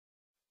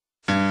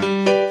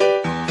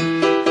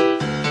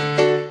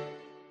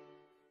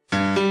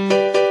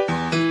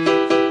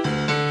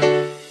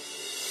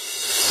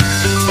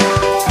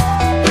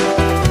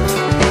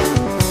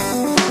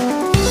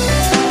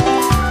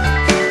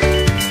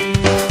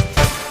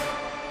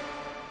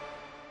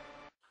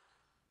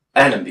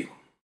أهلا بكم.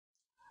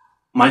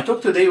 My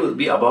talk today will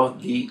be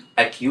about the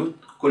acute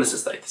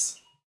cholecystitis.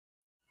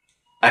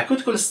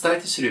 Acute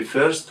cholecystitis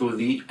refers to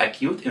the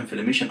acute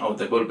inflammation of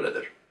the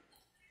gallbladder.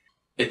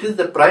 It is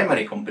the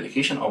primary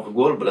complication of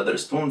gallbladder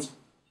stones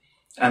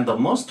and the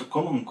most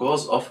common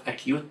cause of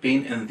acute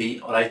pain in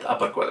the right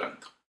upper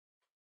quadrant.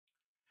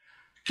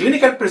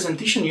 Clinical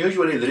presentation: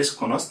 usually there is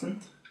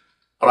constant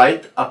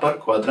right upper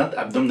quadrant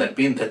abdominal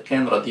pain that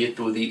can radiate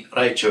to the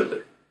right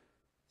shoulder.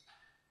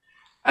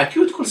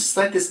 Acute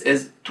cholecystitis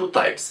is two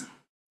types: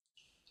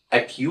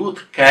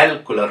 acute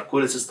calcular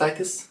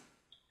cholecystitis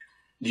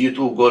due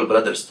to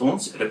gallbladder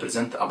stones,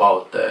 represent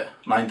about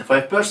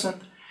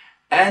 95%,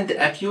 and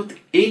acute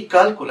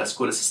acalculous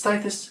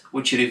cholecystitis,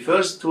 which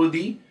refers to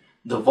the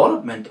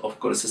development of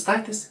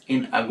cholecystitis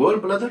in a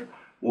gallbladder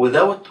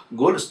without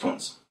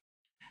gallstones,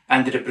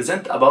 and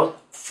represent about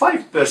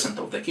 5%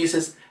 of the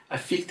cases,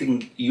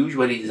 affecting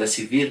usually the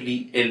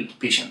severely ill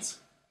patients.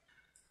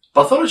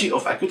 Pathology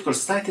of acute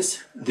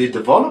cholecystitis: the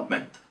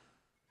development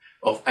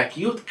of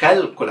acute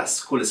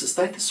calculous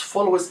cholecystitis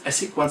follows a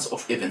sequence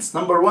of events.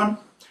 Number one,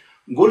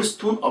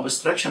 gallstone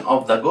obstruction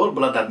of the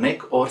gallbladder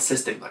neck or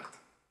cystic duct.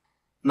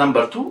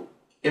 Number two,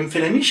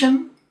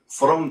 inflammation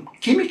from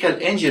chemical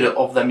injury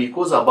of the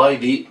mucosa by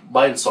the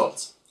bile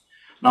salts.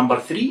 Number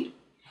three,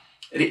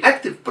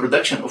 reactive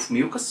production of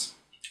mucus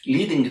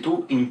leading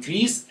to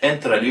increased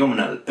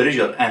intraluminal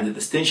pressure and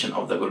distension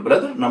of the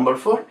gallbladder. Number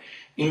four,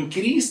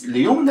 increased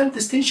luminal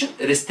distension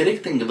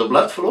restricting the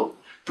blood flow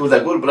to the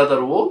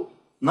gallbladder wall.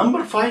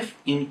 Number five,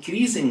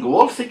 increasing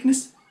wall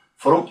thickness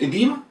from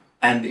edema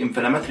and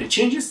inflammatory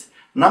changes.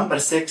 Number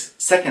six,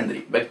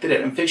 secondary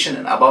bacterial infection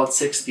in about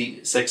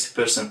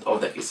 66%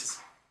 of the cases.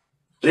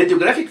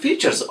 Radiographic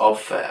features of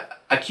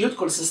acute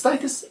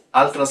cholecystitis: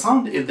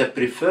 ultrasound is the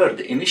preferred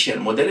initial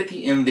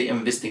modality in the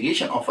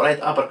investigation of right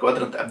upper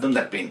quadrant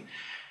abdominal pain.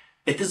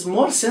 It is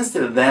more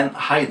sensitive than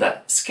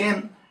HIDA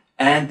scan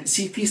and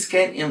CT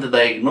scan in the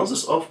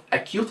diagnosis of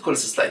acute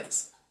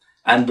cholecystitis,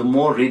 and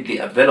more readily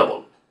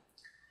available.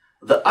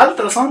 The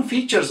ultrasound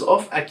features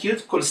of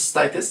acute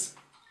cholecystitis: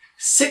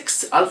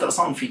 6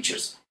 ultrasound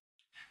features.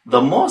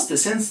 The most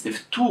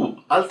sensitive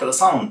 2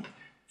 ultrasound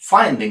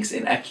findings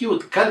in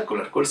acute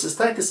calcular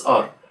cholecystitis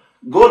are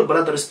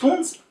gallbladder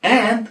stones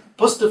and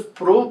positive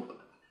probe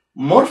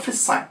morphous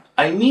sign.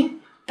 I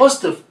mean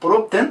positive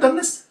probe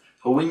tenderness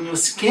when you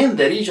scan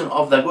the region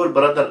of the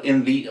gallbladder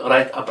in the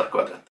right upper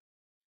quadrant,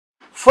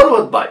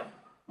 followed by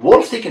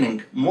wall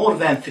thickening more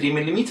than 3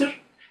 mm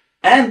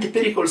and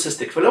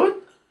pericholecystic fluid,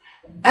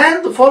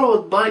 and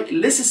followed by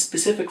less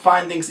specific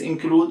findings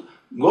include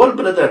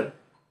gallbladder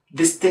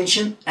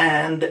distension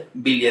and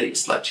biliary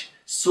sludge.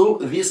 So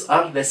these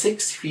are the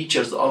 6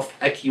 features of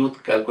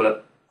acute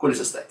calcular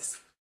cholecystitis.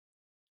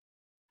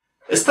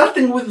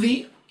 Starting with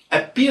the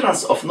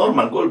appearance of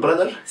normal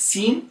gallbladder,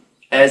 seen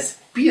as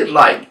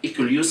pear-like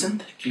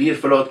equiescent clear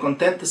fluid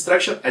content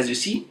structure, as you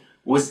see,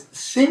 with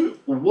thin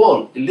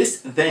wall less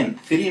than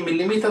 3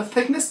 mm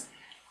thickness,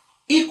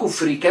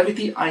 echo-free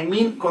cavity, I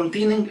mean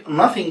containing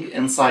nothing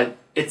inside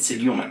its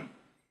lumen.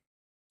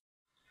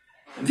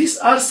 These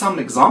are some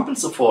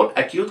examples for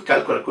acute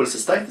calcular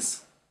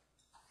cholecystitis.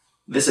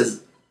 This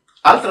is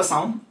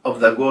ultrasound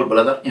of the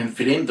gallbladder,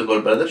 inflamed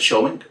gallbladder,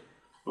 showing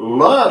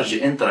large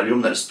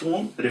intraluminal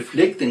stone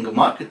reflecting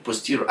marked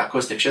posterior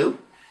acoustic shadow,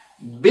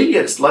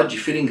 biliary sludge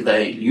filling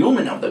the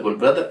lumen of the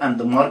gallbladder, and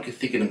the marked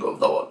thickening of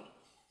the wall.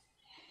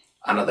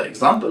 Another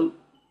example,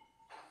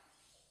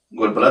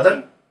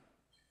 gallbladder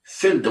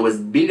filled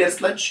with biliary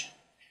sludge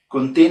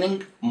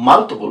containing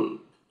multiple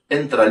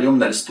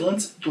intraluminal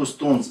stones, 2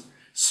 stones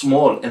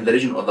small in the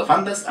region of the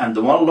fundus and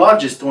 1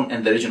 large stone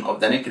in the region of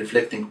the neck,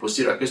 reflecting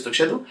posterior acoustic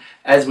shadow,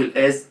 as well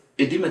as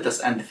edematous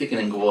and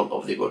thickening wall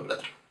of the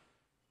gallbladder.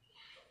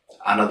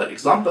 Another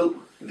example,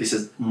 this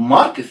is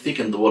marked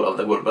thickened wall of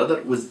the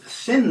gallbladder with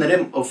thin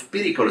rim of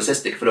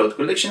pericholecystic fluid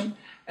collection,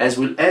 as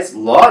well as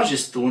large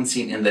stone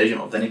seen in the region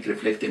of the neck,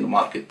 reflecting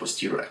marked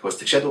posterior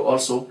acoustic shadow.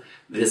 Also,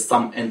 there is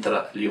some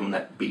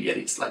intraluminal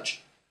biliary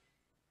sludge.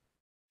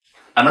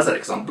 Another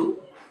example,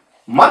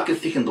 marked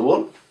thickened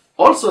wall,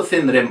 also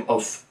thin rim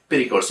of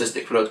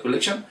pericholecystic fluid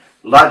collection,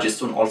 large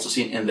stone also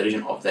seen in the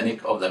region of the neck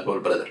of the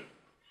gallbladder.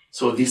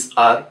 So these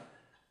are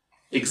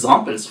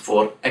examples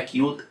for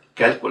acute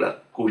calcular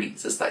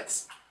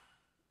cholecystitis.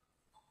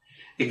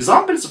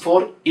 Examples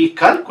for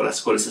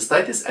acalculous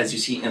cholecystitis, as you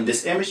see in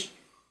this image: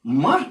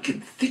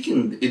 marked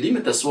thickened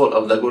edematous wall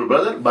of the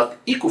gallbladder but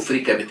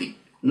echo-free cavity,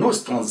 no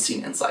stones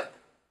seen inside.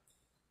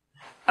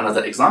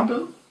 Another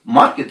example,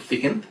 marked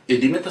thickened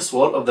edematous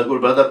wall of the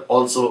gallbladder,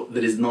 also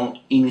there is no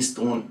any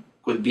stone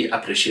could be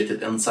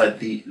appreciated inside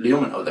the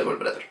lumen of the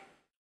gallbladder.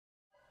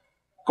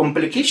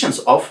 Complications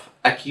of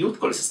acute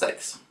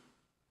cholecystitis: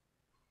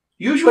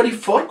 usually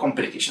 4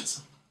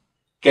 complications: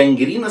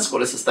 gangrenous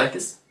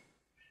cholecystitis,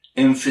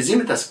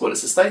 emphysematous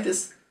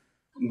cholecystitis,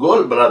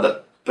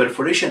 gallbladder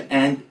perforation,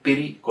 and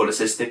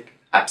pericholecystic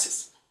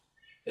abscess.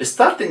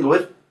 Starting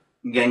with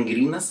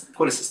gangrenous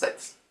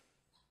cholecystitis.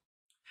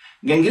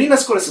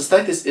 Gangrenous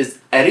cholecystitis is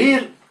a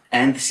rare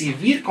and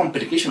severe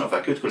complication of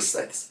acute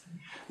cholecystitis.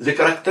 The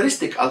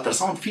characteristic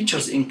ultrasound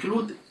features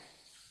include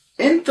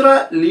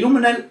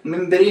intraluminal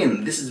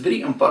membrane. This is very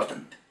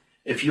important.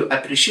 If you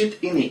appreciate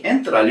any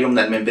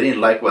intraluminal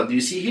membrane like what you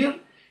see here,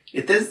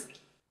 it is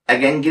a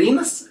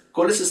gangrenous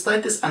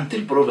cholecystitis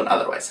until proven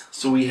otherwise.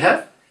 So we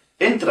have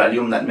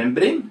intraluminal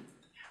membrane,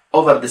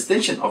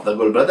 overdistension of the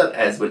gallbladder,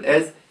 as well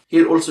as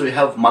here also we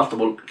have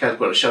multiple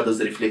calcular shadows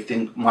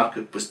reflecting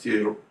marked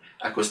posterior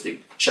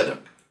acoustic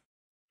shadowing.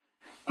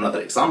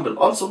 Another example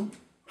also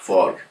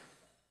for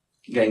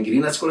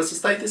gangrenous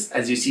cholecystitis,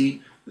 as you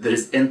see, there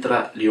is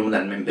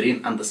intraluminal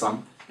membrane and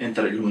some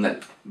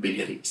intraluminal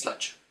biliary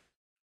sludge.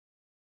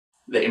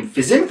 The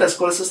emphysematous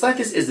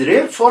cholecystitis is a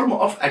rare form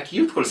of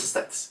acute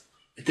cholecystitis.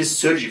 It is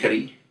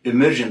surgically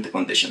emergent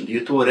condition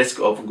due to risk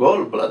of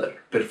gallbladder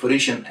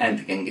perforation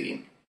and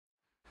gangrene.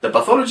 The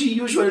pathology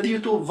usually due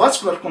to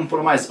vascular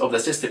compromise of the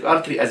cystic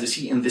artery, as you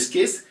see in this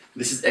case.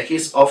 This is a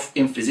case of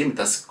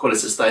emphysematous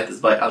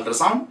cholecystitis by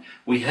ultrasound.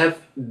 We have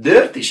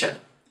dirty shadow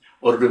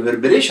or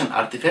reverberation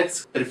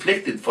artifacts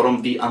reflected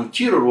from the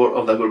anterior wall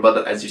of the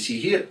gallbladder, as you see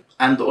here,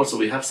 and also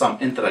we have some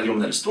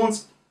intraluminal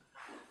stones.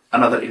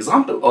 Another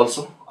example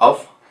also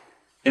of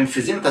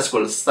emphysematous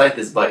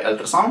cholecystitis by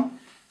ultrasound,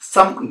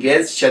 some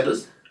gas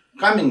shadows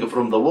coming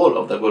from the wall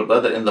of the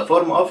gallbladder in the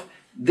form of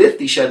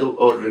dirty shadow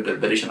or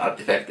reverberation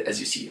artifact,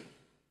 as you see.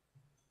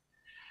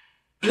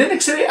 Plain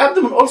X-ray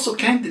abdomen also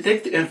can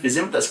detect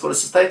emphysematous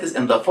cholecystitis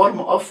in the form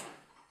of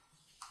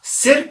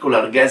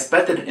circular gas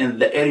pattern in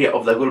the area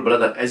of the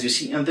gallbladder, as you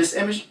see in this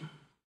image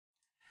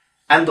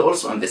and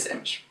also in this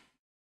image.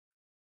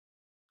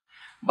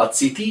 But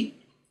CT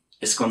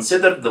is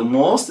considered the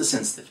most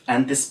sensitive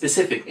and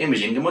specific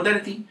imaging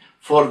modality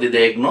for the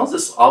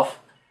diagnosis of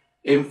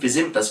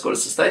emphysematous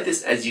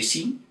cholecystitis, as you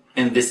see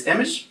in this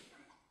image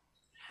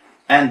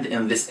and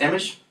in this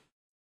image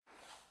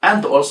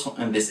and also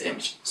in this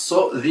image.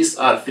 So these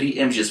are three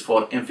images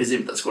for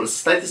emphysematous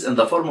cholecystitis in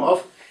the form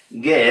of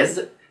gas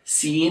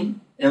seen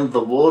in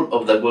the wall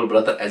of the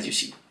gallbladder, as you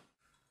see.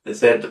 The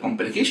third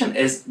complication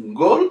is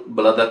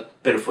gallbladder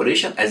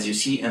perforation. As you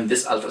see in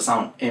this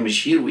ultrasound image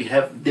here, we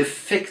have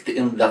defect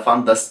in the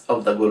fundus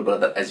of the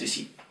gallbladder, as you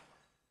see.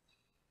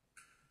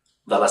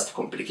 The last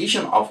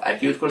complication of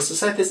acute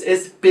cholecystitis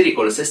is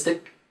pericholecystic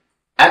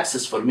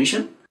abscess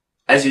formation,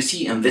 as you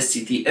see in this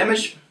CT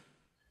image,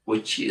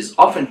 which is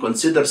often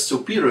considered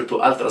superior to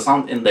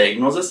ultrasound in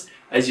diagnosis,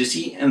 as you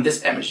see in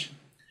this image,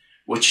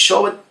 which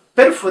showed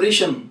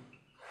perforation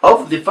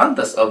of the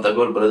fundus of the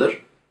gallbladder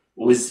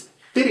with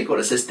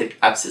pericholecystic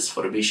abscess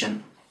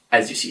formation,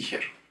 as you see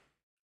here.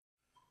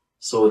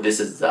 So this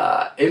is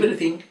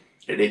everything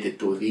related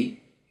to the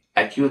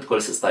acute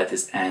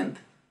cholecystitis and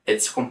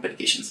its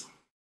complications.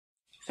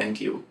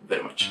 Thank you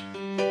very much.